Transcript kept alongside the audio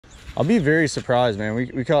I'll be very surprised, man.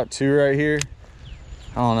 We caught 2 right here.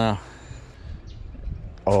 I don't know.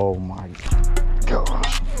 Oh my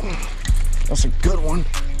gosh. That's a good one.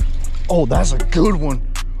 Oh, that's a good one.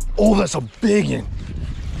 Oh, that's a big one.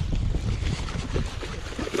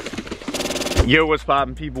 Yo, what's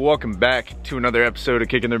poppin', people? Welcome back to another episode of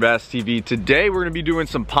Kicking Their Bass TV. Today we're gonna be doing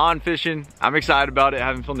some pond fishing. I'm excited about it. I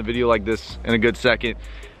haven't filmed a video like this in a good second.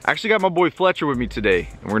 I actually got my boy Fletcher with me today,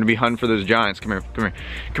 and we're gonna be hunting for those giants. Come here, come here,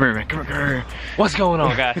 come here, man, come here. What's going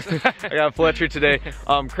on, guys? I got Fletcher today.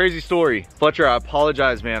 Crazy story. Fletcher, I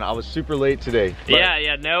apologize, man. I was super late today.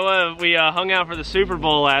 Yeah, Noah, we hung out for the Super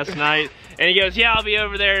Bowl last night, and he goes, yeah, I'll be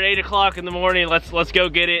over there at 8 o'clock in the morning. Let's go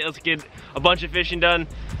get it. Let's get a bunch of fishing done.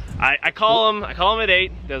 I call him at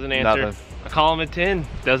 8, doesn't answer. Nothing. I call him at 10,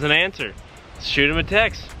 doesn't answer. Shoot him a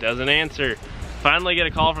text, doesn't answer. Finally get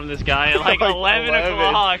a call from this guy at like 11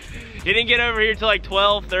 o'clock. He didn't get over here till like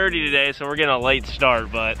 12:30 today, so we're getting a late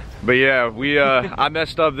start, but yeah, we I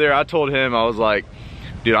messed up there. I told him, I was like,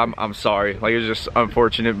 dude, I'm sorry. Like, it was just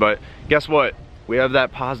unfortunate, but guess what? We have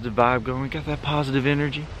that positive vibe going. We got that positive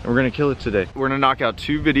energy, and we're gonna kill it today. We're gonna knock out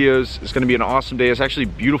 2 videos. It's gonna be an awesome day. It's actually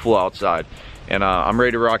beautiful outside, and I'm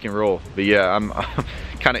ready to rock and roll. But yeah, I'm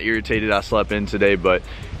kind of irritated I slept in today, but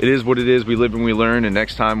it is what it is. We live and we learn, and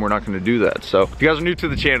next time we're not gonna do that. So if you guys are new to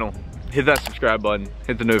the channel, hit that subscribe button,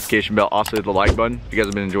 hit the notification bell, also hit the like button if you guys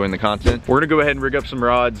have been enjoying the content. We're gonna go ahead and rig up some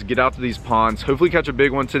rods, get out to these ponds, hopefully catch a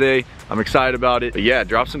big one today. I'm excited about it. But yeah,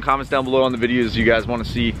 drop some comments down below on the videos you guys wanna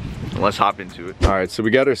see, and let's hop into it. All right, so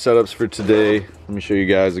we got our setups for today. Let me show you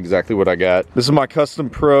guys exactly what I got. This is my Custom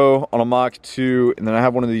Pro on a Mach 2, and then I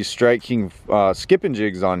have one of these Strike King skipping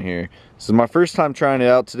jigs on here. This is my first time trying it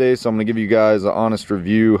out today, so I'm gonna give you guys an honest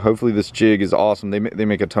review. Hopefully this jig is awesome. They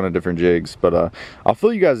make a ton of different jigs, but I'll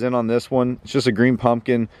fill you guys in on this one. It's just a green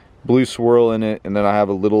pumpkin, blue swirl in it, and then I have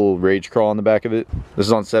a little rage crawl on the back of it. This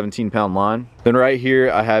is on 17-pound line. Then right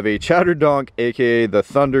here I have a Chowder Dunk, aka the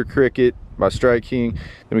Thunder Cricket by Strike King.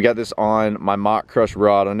 Then we got this on my Mock Crush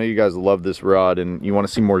rod. I know you guys love this rod and you want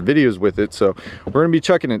to see more videos with it, so we're gonna be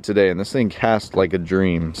chucking it today, and this thing casts like a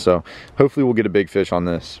dream, so hopefully we'll get a big fish on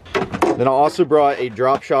this. Then I also brought a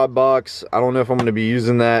drop shot box. I don't know if I'm going to be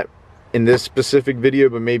using that in this specific video,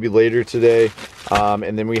 but maybe later today.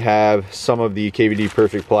 And then we have some of the KVD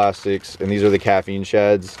Perfect plastics, and these are the caffeine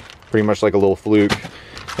shads, pretty much like a little fluke.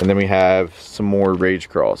 And then we have some more rage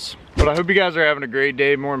crawls. But I hope you guys are having a great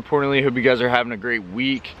day. More importantly, I hope you guys are having a great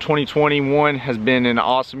week. 2021 has been an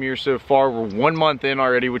awesome year so far. We're 1 month in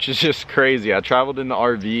already, which is just crazy. I traveled in the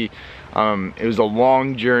RV. It was a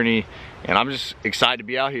long journey, and I'm just excited to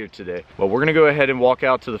be out here today. Well, we're gonna go ahead and walk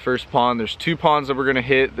out to the first pond. There's 2 ponds that we're gonna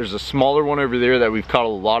hit. There's a smaller one over there that we've caught a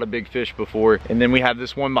lot of big fish before. And then we have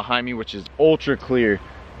this one behind me, which is ultra clear,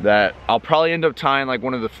 that I'll probably end up tying like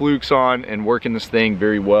one of the flukes on and working this thing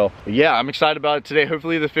very well. But yeah, I'm excited about it today.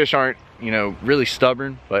 Hopefully the fish aren't, you know, really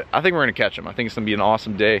stubborn, but I think we're gonna catch them. I think it's gonna be an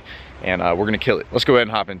awesome day, and we're gonna kill it. Let's go ahead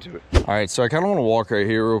and hop into it. All right, so I kind of want to walk right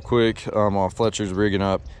here real quick while Fletcher's rigging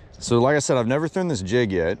up. So like I said, I've never thrown this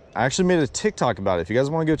jig yet. I actually made a TikTok about it. If you guys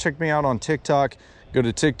want to go check me out on TikTok, go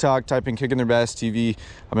to TikTok, type in Kicking Their Bass TV.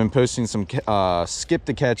 I've been posting some skip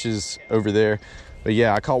the catches over there. But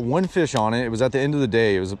yeah, I caught 1 fish on it. It was at the end of the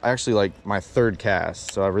day. It was actually like my 3rd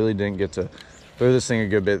cast, so I really didn't get to throw this thing a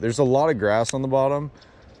good bit. There's a lot of grass on the bottom,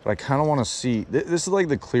 but I kind of want to see. This is like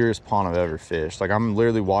the clearest pond I've ever fished. Like, I'm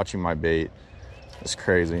literally watching my bait. It's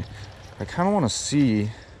crazy. I kind of want to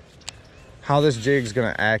see how this jig's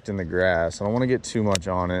gonna act in the grass. I don't want to get too much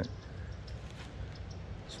on it.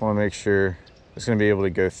 Just want to make sure it's gonna be able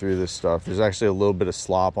to go through this stuff. There's actually a little bit of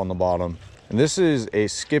slop on the bottom. And this is a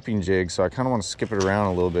skipping jig, so I kind of want to skip it around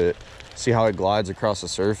a little bit, see how it glides across the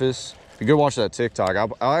surface. If you go watch that TikTok,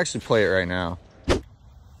 I'll actually play it right now.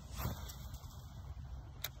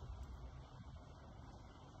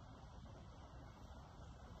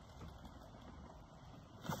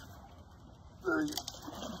 There you go.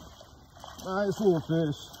 Nice little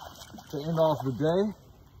fish to end off the day.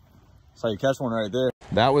 So you catch one right there.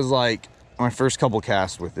 That was like my first couple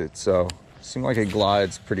casts with it, so it seemed like it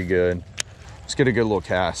glides pretty good. Let's get a good little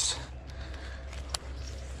cast.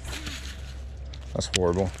 That's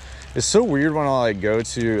horrible. It's so weird when I like go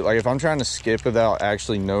to, like, if I'm trying to skip without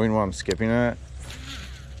actually knowing what I'm skipping at.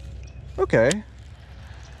 Okay.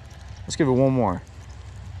 Let's give it one more.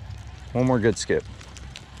 One more good skip.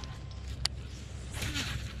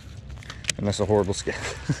 And that's a horrible skip.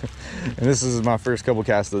 And this is my first couple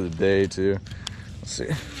casts of the day too. Let's see.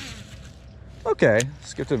 Okay,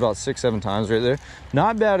 skipped it about 6-7 times right there.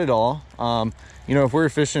 Not bad at all. You know, if we were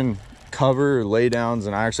fishing cover or lay downs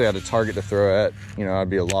and I actually had a target to throw at, you know, I'd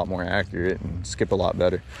be a lot more accurate and skip a lot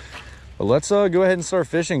better. But let's go ahead and start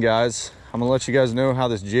fishing, guys. I'm gonna let you guys know how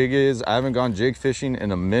this jig is. I haven't gone jig fishing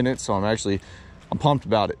in a minute, so I'm pumped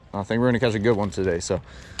about it. I think we're gonna catch a good one today. So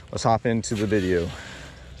let's hop into the video.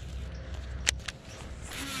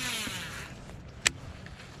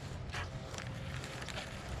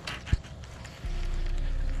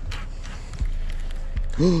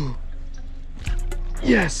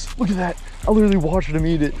 Yes, look at that. I literally watched him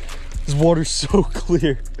eat it. This water's so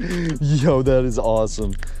clear. Yo, that is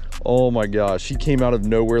awesome. Oh my gosh, he came out of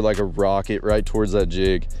nowhere like a rocket right towards that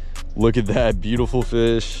jig. Look at that beautiful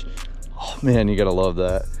fish. Oh man, you gotta love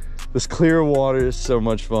that. This clear water is so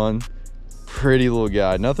much fun. Pretty little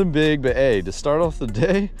guy, nothing big, but hey, to start off the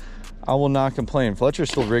day, I will not complain.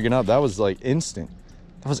 Fletcher's still rigging up. That was like instant.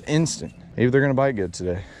 That was instant. Maybe they're gonna bite good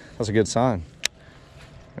today. That's a good sign.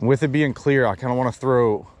 And with it being clear, I kind of want to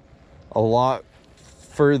throw a lot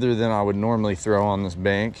further than I would normally throw on this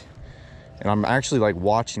bank. And I'm actually like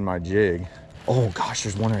watching my jig. Oh gosh,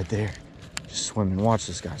 there's one right there. Just swimming. Watch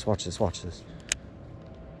this, guys. Watch this, watch this.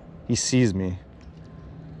 He sees me.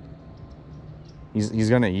 He's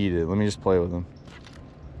gonna eat it. Let me just play with him.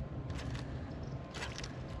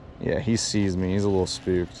 Yeah, he sees me. He's a little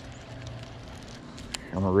spooked.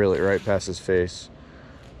 I'm gonna reel it right past his face.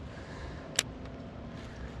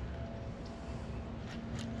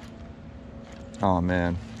 Oh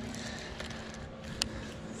man,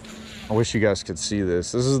 I wish you guys could see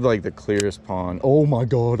this. This is like the clearest pond. Oh my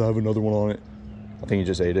God, I have another one on it. I think he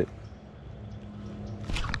just ate it.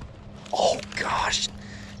 Oh gosh,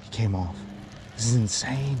 he came off. This is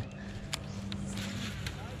insane.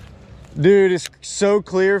 Dude, it's so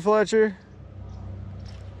clear, Fletcher.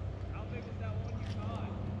 How big was that one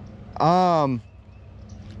you caught?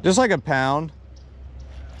 Just like a pound.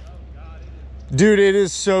 Dude, it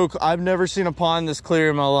is so, I've never seen a pond this clear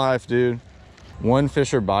in my life, dude. One,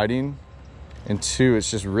 fish are biting, and two, it's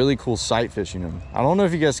just really cool sight fishing them. I don't know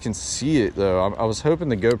if you guys can see it though. I was hoping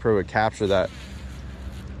the GoPro would capture that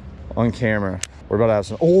on camera. We're about to have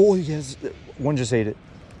some, oh yes, one just ate it.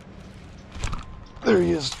 There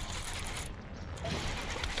he is.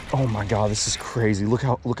 Oh my God, this is crazy. Look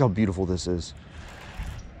how beautiful this is.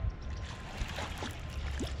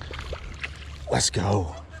 Let's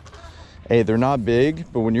go. Hey, they're not big,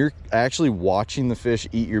 but when you're actually watching the fish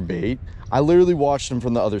eat your bait, I literally watched them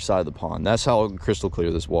from the other side of the pond. That's how crystal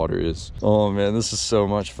clear this water is. Oh man, this is so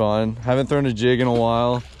much fun. Haven't thrown a jig in a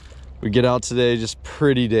while. We get out today, just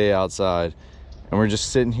pretty day outside, and we're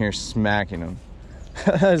just sitting here smacking them.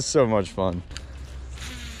 That is so much fun.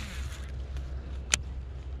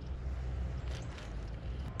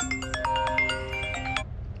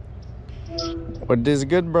 What is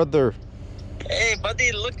good, brother? Hey,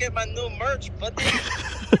 buddy, look at my new merch, buddy.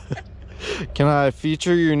 Can I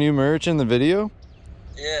feature your new merch in the video?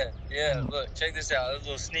 Yeah, look, check this out. A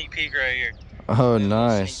little sneak peek right here. Oh,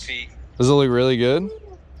 nice. Sneak peek. Does it look really good?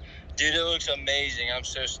 Dude, it looks amazing. I'm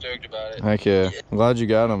so stoked about it. Heck yeah. I'm glad you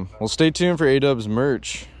got them. Well, stay tuned for A-Dub's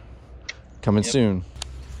merch. Coming soon.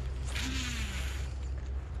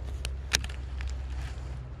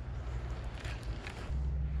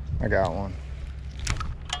 I got one.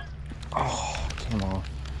 Oh, come on.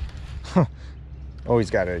 Oh, he's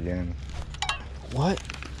got it again. What?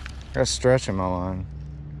 I got stretch in my line.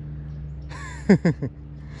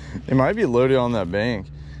 It might be loaded on that bank.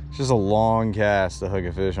 It's just a long cast to hook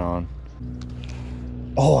a fish on.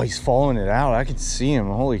 Oh, he's following it out. I can see him.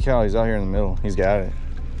 Holy cow, he's out here in the middle. He's got it.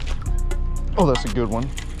 Oh, that's a good one.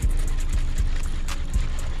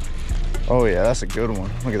 Oh yeah, that's a good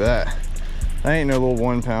one. Look at that. That ain't no little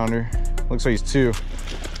 1 pounder. Looks like he's 2.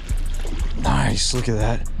 Nice, look at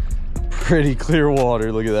that. Pretty clear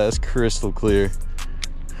water. Look at that, it's crystal clear.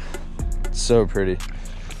 So pretty.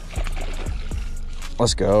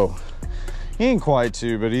 Let's go. He ain't quite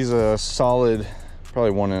 2, but he's a solid,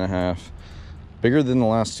 probably 1.5. Bigger than the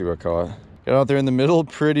last 2 I caught. Got out there in the middle,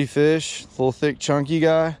 pretty fish, little thick, chunky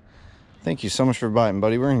guy. Thank you so much for biting,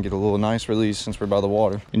 buddy. We're gonna get a little nice release since we're by the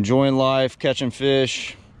water. Enjoying life, catching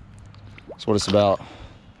fish. That's what it's about.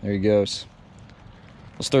 There he goes.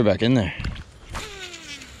 Let's throw it back in there.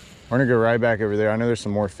 We're gonna go right back over there. I know there's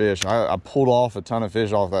some more fish. I pulled off a ton of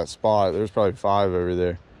fish off that spot. There's probably 5 over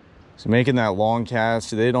there. So making that long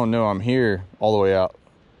cast, they don't know I'm here all the way out.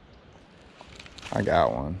 I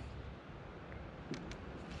got one.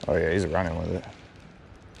 Oh yeah, he's running with it.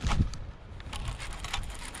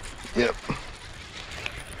 Yep.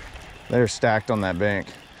 They're stacked on that bank.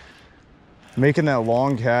 Making that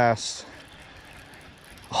long cast.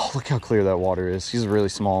 Oh, look how clear that water is. He's a really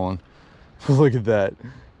small one. Look at that.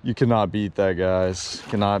 You cannot beat that, guys.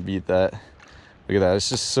 Cannot beat that. Look at that. It's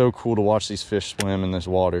just so cool to watch these fish swim in this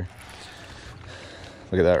water.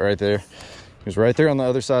 Look at that right there. He was right there on the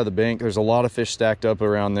other side of the bank. There's a lot of fish stacked up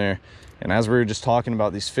around there. And as we were just talking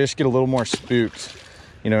about, these fish get a little more spooked,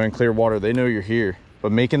 you know, in clear water. They know you're here.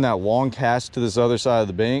 But making that long cast to this other side of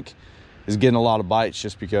the bank is getting a lot of bites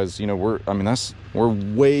just because, you know, we're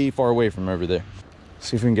way far away from over there.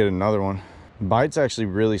 See if we can get another one. Bite's actually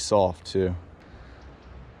really soft too.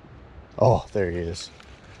 Oh, there he is.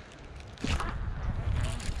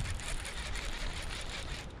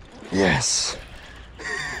 Yes.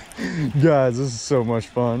 Guys, this is so much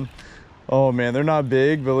fun. Oh man, they're not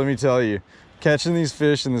big, but let me tell you, catching these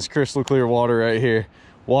fish in this crystal clear water right here,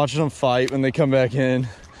 watching them fight when they come back in,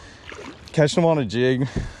 catching them on a jig,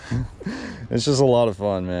 it's just a lot of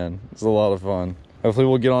fun, man. It's a lot of fun. Hopefully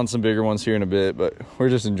we'll get on some bigger ones here in a bit, but we're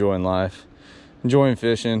just enjoying life, enjoying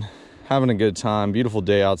fishing, having a good time. Beautiful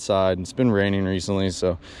day outside. It's been raining recently,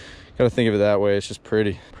 so gotta think of it that way. It's just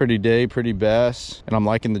pretty day, pretty bass, and I'm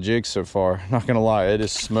liking the jigs so far. Not gonna lie, it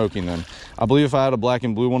is smoking them. I believe if I had a black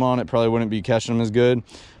and blue one on, it probably wouldn't be catching them as good,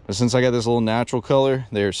 but since I got this little natural color,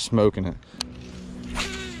 they're smoking it.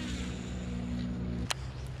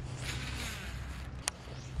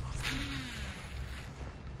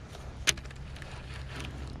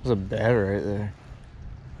 There's a bed right there.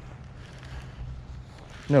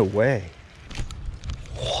 No way.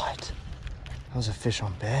 What? That was a fish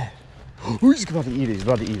on bed. Oh, he's about to eat it. He's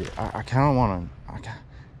about to eat it. I kind of want to.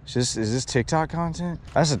 Is this TikTok content?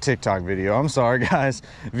 That's a TikTok video. I'm sorry, guys.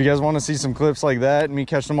 If you guys want to see some clips like that and me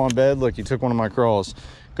catch them on bed, look, he took one of my crawls.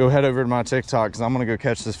 Go head over to my TikTok because I'm going to go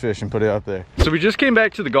catch this fish and put it up there. So we just came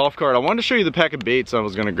back to the golf cart. I wanted to show you the pack of baits I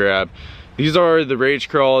was going to grab. These are the Rage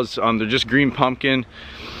Crawls. They're just green pumpkin.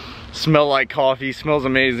 Smell like coffee, smells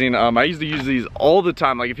amazing. I used to use these all the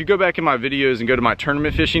time. Like if you go back in my videos and go to my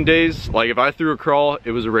tournament fishing days, like if I threw a crawl,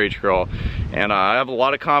 it was a Rage Crawl. And I have a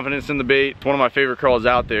lot of confidence in the bait. It's one of my favorite crawls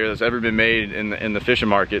out there that's ever been made in the fishing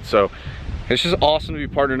market. So it's just awesome to be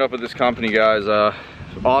partnered up with this company, guys.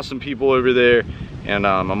 Awesome people over there. And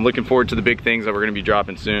I'm looking forward to the big things that we're gonna be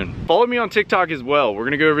dropping soon. Follow me on TikTok as well. We're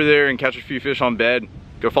gonna go over there and catch a few fish on bed.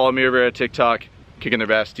 Go follow me over at TikTok, Kicking Their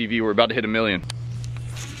Bass TV. We're about to hit 1 million.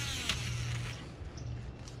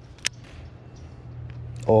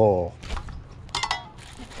 Oh,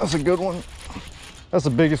 that's a good one. That's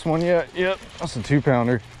the biggest one yet. Yep, that's a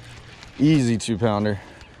 2-pounder. Easy 2-pounder.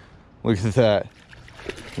 Look at that.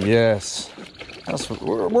 Yes, that's what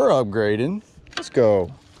we're upgrading. Let's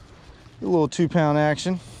go. A little 2-pound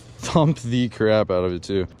action. Thump the crap out of it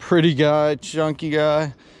too. Pretty guy, chunky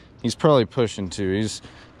guy. He's probably pushing 2. He's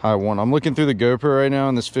high 1. I'm looking through the GoPro right now,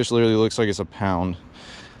 and this fish literally looks like it's a pound.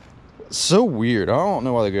 So weird. I don't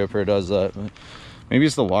know why the GoPro does that, but maybe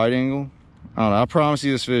it's the wide angle. I don't know. I promise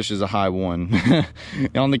you this fish is a high 1.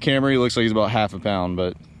 On the camera, he looks like he's about half a pound,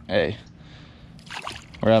 but hey,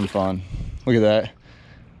 we're having fun. Look at that.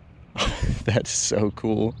 That's so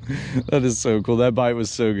cool. That is so cool. That bite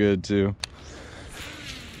was so good too.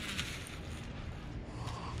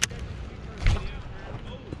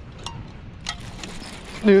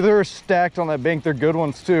 Dude, they're stacked on that bank. They're good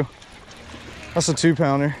ones too. That's a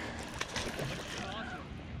 2-pounder.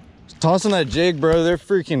 Tossing that jig, bro. They're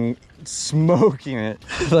freaking smoking it.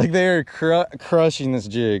 Like they are crushing this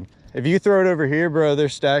jig. If you throw it over here, bro, they're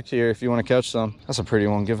stacked here if you want to catch some. That's a pretty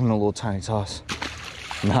one. Give him a little tiny toss.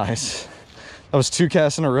 Nice. That was 2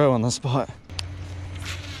 casts in a row on the spot.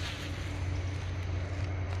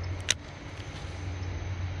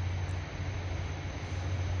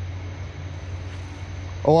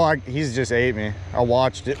 Oh, he's just ate me. I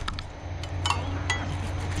watched it.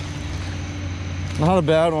 Not a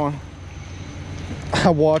bad one.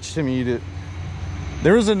 I watched him eat it.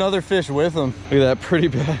 There was another fish with him. Look at that pretty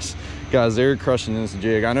bass. Guys, they're crushing this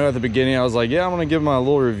jig. I know at the beginning I was like, yeah, I'm gonna give my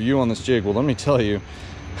little review on this jig. Well, let me tell you,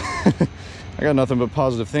 I got nothing but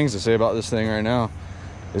positive things to say about this thing right now.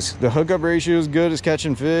 The hookup ratio is good. It's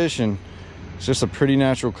catching fish, and it's just a pretty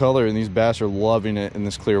natural color, and these bass are loving it in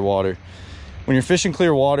this clear water. When you're fishing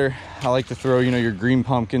clear water, I like to throw, you know, your green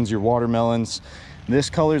pumpkins, your watermelons. This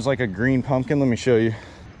color is like a green pumpkin. Let me show you.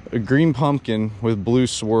 A green pumpkin with blue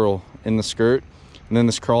swirl in the skirt. And then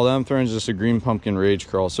this crawl that I'm throwing is just a green pumpkin Rage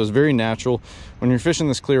Crawl. So it's very natural. When you're fishing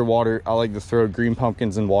this clear water, I like to throw green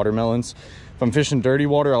pumpkins and watermelons. If I'm fishing dirty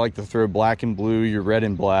water, I like to throw black and blue, your red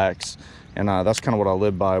and blacks. And that's kind of what I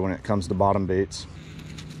live by when it comes to bottom baits.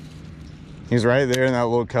 He's right there in that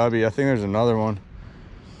little cubby. I think there's another one.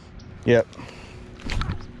 Yep.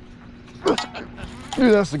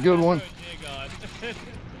 Dude, that's a good one.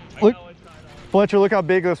 Look, Fletcher, look how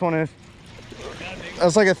big this one is.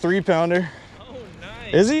 That's like a 3-pounder. Oh,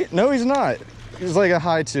 nice. Is he? No, he's not. He's like a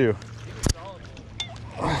high 2.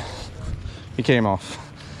 He came off.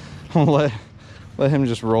 I'm gonna Let him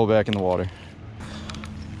just roll back in the water.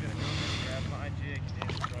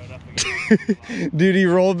 Dude, he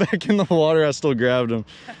rolled back in the water. I still grabbed him.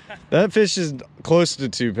 That fish is close to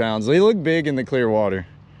 2 pounds. They look big in the clear water,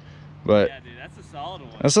 but yeah, dude, that's a solid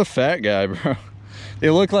one. That's a fat guy, bro. They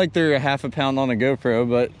look like they're a half a pound on a GoPro,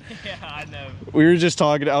 but yeah, I know. We were just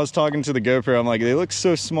talking. I was talking to the GoPro. I'm like, they look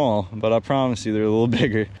so small, but I promise you, they're a little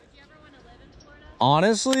bigger. Do you ever want to live in Florida?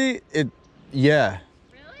 Honestly, yeah.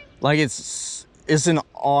 Really? Like it's an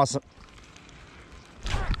awesome.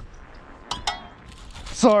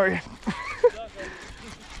 Sorry.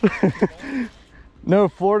 No,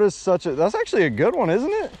 Florida's such a, that's actually a good one,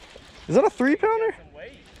 isn't it? Is that a 3-pounder?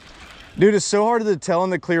 Dude, it's so hard to tell in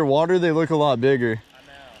the clear water. They look a lot bigger. I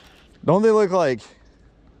know. Don't they look like?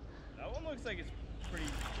 That one looks like it's pretty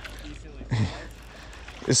decently sized.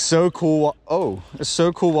 It's so cool. Oh, it's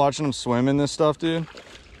so cool watching them swim in this stuff, dude.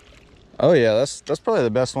 Oh yeah, that's probably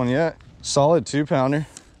the best one yet. Solid 2-pounder.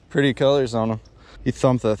 Pretty colors on them. He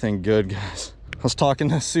thumped that thing good, guys. I was talking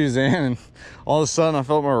to Suzanne and all of a sudden I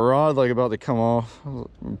felt my rod like about to come off,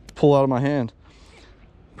 pull out of my hand.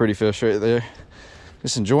 Pretty fish right there.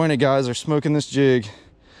 Just enjoying it, guys. They're smoking this jig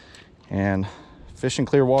and fishing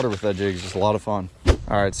clear water with that jig is just a lot of fun.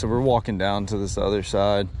 All right, so we're walking down to this other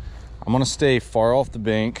side. I'm gonna stay far off the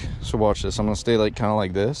bank. So watch this. I'm gonna stay like kind of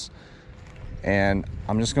like this and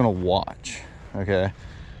I'm just gonna watch, okay?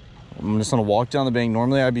 I'm just gonna walk down the bank.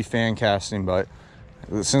 Normally I'd be fan casting, but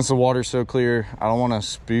since the water's so clear, I don't want to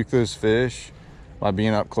spook those fish by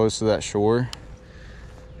being up close to that shore.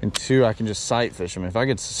 And 2, I can just sight fish them. If I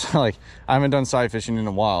could, like, I haven't done sight fishing in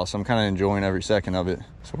a while, so I'm kind of enjoying every second of it.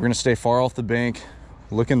 So we're gonna stay far off the bank,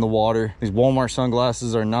 look in the water. These Walmart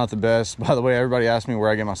sunglasses are not the best. By the way, everybody asks me where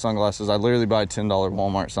I get my sunglasses. I literally buy $10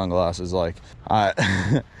 Walmart sunglasses. Like,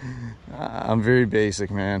 I'm very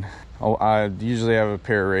basic, man. I usually have a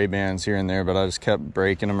pair of Ray-Bans here and there, but I just kept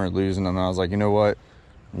breaking them or losing them. And I was like, you know what?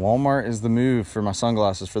 Walmart is the move for my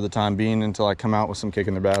sunglasses for the time being until I come out with some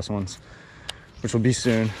kicking their bass ones, which will be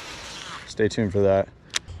soon. Stay tuned for that.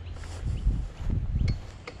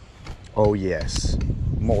 Oh yes,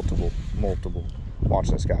 multiple. Watch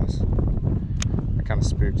this, guys. I kind of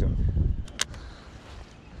spooked him.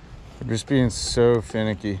 They're just being so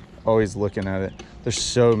finicky. Always looking at it. There's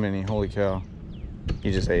so many, holy cow.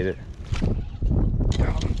 He just ate it.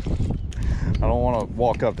 I don't want to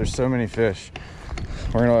walk up, there's so many fish.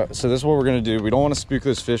 So this is what we're gonna do. We don't want to spook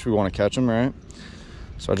this fish, we want to catch them, right?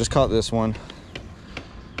 So I just caught this one.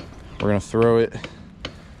 We're gonna throw it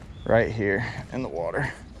right here in the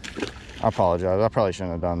water. I apologize, I probably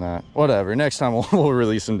shouldn't have done that. Whatever, next time we'll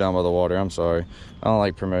release them down by the water. I'm sorry. I don't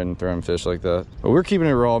like promoting throwing fish like that. But we're keeping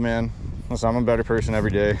it raw, man. Listen, I'm a better person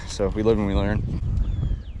every day, so we live and we learn.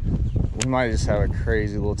 We might just have a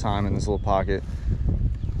crazy little time in this little pocket.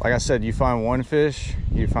 Like I said, you find 1 fish,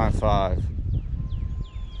 you find 5.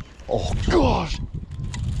 Oh gosh,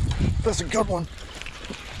 that's a good one.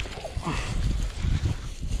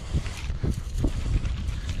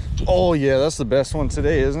 Oh yeah, that's the best one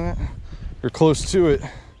today, isn't it? We're close to it.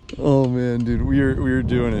 Oh man, dude, we were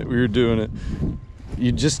doing it. We were doing it.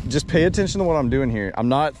 You just pay attention to what I'm doing here. I'm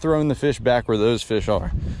not throwing the fish back where those fish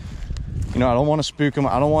are. You know, I don't want to spook them.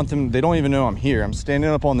 I don't want them, they don't even know I'm here. I'm standing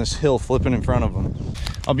up on this hill flipping in front of them.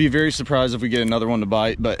 I'll be very surprised if we get another one to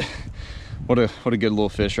bite, but what a good little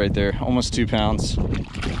fish right there. Almost 2 pounds.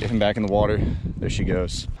 Get him back in the water. There she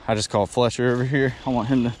goes. I just caught Fletcher over here. I want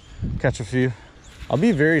him to catch a few. I'll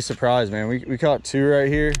be very surprised, man. We caught 2 right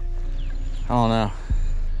here. I don't know.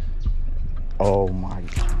 Oh my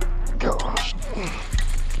gosh.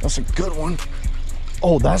 That's a good one.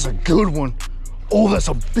 Oh, that's a good one. Oh, that's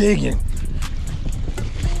a big one.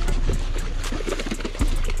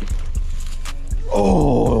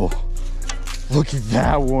 Oh, look at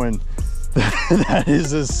that one. That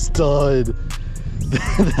is a stud.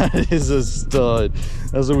 That is a stud.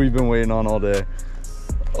 That's what we've been waiting on all day.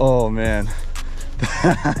 Oh man.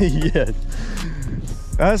 Yeah.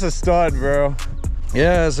 That's a stud, bro.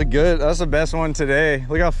 Yeah, that's the best one today.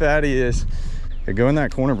 Look how fat he is. Okay, go in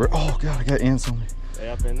that corner, bro. Oh god, I got ants on me. They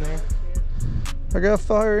up in there? I got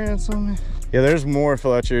fire ants on me. Yeah, there's more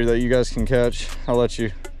Fletcher that you guys can catch. I'll let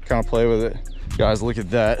you kind of play with it. Guys, look at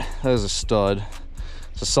that. That is a stud.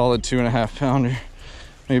 It's a solid 2.5 pounder.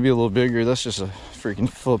 Maybe a little bigger. That's just a freaking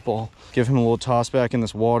football. Give him a little toss back in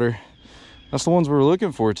this water. That's the ones we're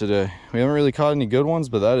looking for today. We haven't really caught any good ones,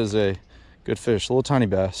 but that is a good fish. A little tiny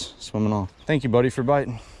bass swimming off. Thank you, buddy, for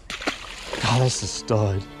biting. God, that's a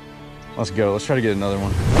stud. Let's go. Let's try to get another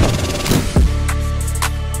one.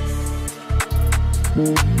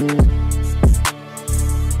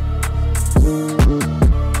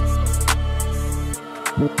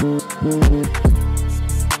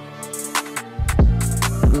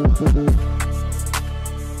 you.